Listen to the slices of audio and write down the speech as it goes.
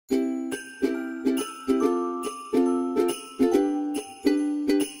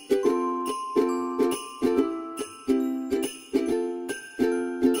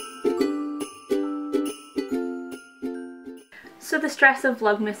the stress of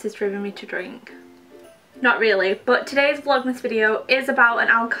Vlogmas has driven me to drink. Not really, but today's Vlogmas video is about an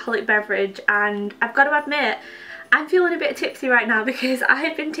alcoholic beverage, and I've got to admit, I'm feeling a bit tipsy right now because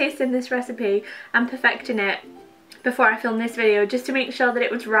I've been tasting this recipe and perfecting it before I filmed this video just to make sure that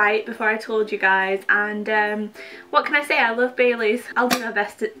it was right before I told you guys. And what can I say, I love Baileys. I'll do my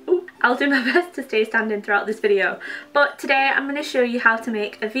best to stay standing throughout this video. But today I'm going to show you how to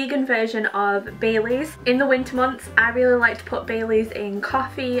make a vegan version of Baileys. In the winter months I really like to put Baileys in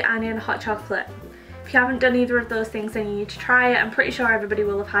coffee and in hot chocolate. If you haven't done either of those things, then you need to try it. I'm pretty sure everybody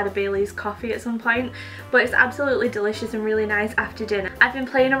will have had a Baileys coffee at some point, but it's absolutely delicious and really nice after dinner. I've been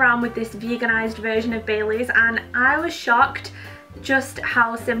playing around with this veganized version of Baileys and I was shocked just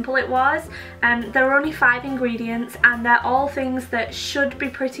how simple it was. There are only 5 ingredients and they're all things that should be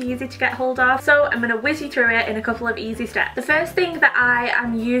pretty easy to get hold of, so I'm going to whiz you through it in a couple of easy steps. The first thing that I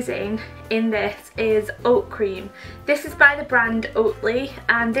am using in this is oat cream. This is by the brand Oatly,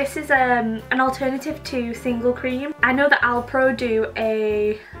 and this is an alternative to single cream. I know that Alpro do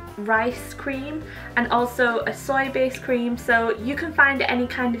a rice cream and also a soy based cream, so you can find any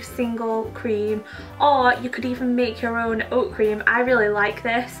kind of single cream, or you could even make your own oat cream. I really like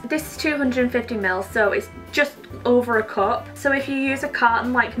this. This is 250 ml, so it's just over a cup. So if you use a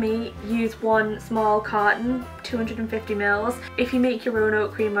carton like me, use one small carton, 250 ml. If you make your own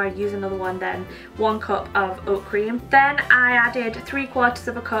oat cream or use another one, then 1 cup of oat cream. Then I added 3/4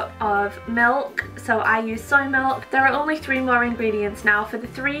 of a cup of milk, so I use soy milk. There are only 3 more ingredients now. For the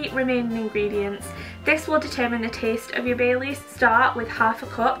 3 remaining ingredients, this will determine the taste of your Baileys. Start with 1/2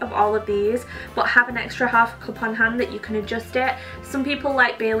 cup of all of these, but have an extra 1/2 cup on hand that you can adjust it. Some people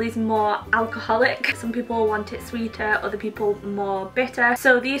like Baileys more alcoholic, some people want it sweeter, other people more bitter.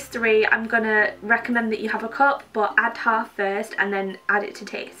 So these 3, I'm gonna recommend that you have a cup, but add half first and then add it to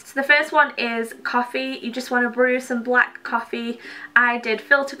taste. So the first one is coffee. You just want to brew some black coffee. I did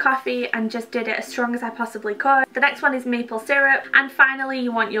filter coffee and just did it as strong as I possibly could. The next one is maple syrup, and finally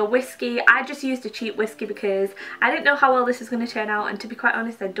you want your whiskey. I just used a cheap whiskey because I didn't know how well this was going to turn out, and to be quite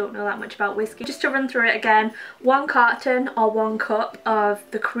honest I don't know that much about whiskey. Just to run through it again, 1 carton or 1 cup of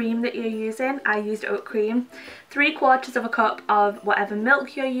the cream that you're using. I used oat cream. 3/4 of a cup of whatever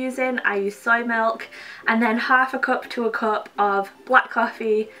milk you're using. I used soy milk. And then 1/2 cup to a cup of black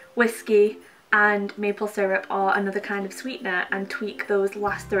coffee, whiskey and maple syrup or another kind of sweetener, and tweak those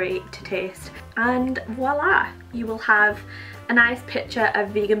last 3 to taste. And voila, you will have a nice pitcher of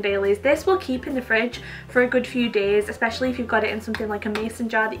vegan Baileys. This will keep in the fridge for a good few days, especially if you've got it in something like a mason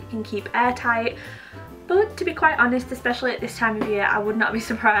jar that you can keep airtight. But to be quite honest, especially at this time of year, I would not be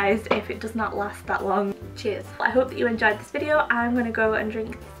surprised if it does not last that long. Cheers. I hope that you enjoyed this video. I'm going to go and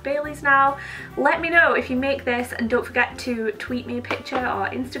drink this Baileys now. Let me know if you make this, and don't forget to tweet me a picture or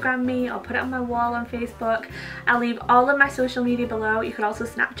Instagram me or put it on my wall on Facebook. I'll leave all of my social media below. You could also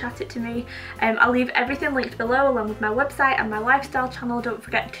Snapchat it to me. I'll leave everything linked below along with my website and my lifestyle channel. Don't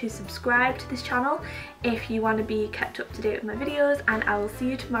forget to subscribe to this channel if you want to be kept up to date with my videos, and I will see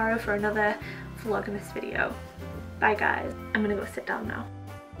you tomorrow for another Vlogmas video. Bye guys. I'm gonna go sit down now.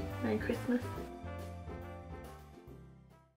 Merry Christmas.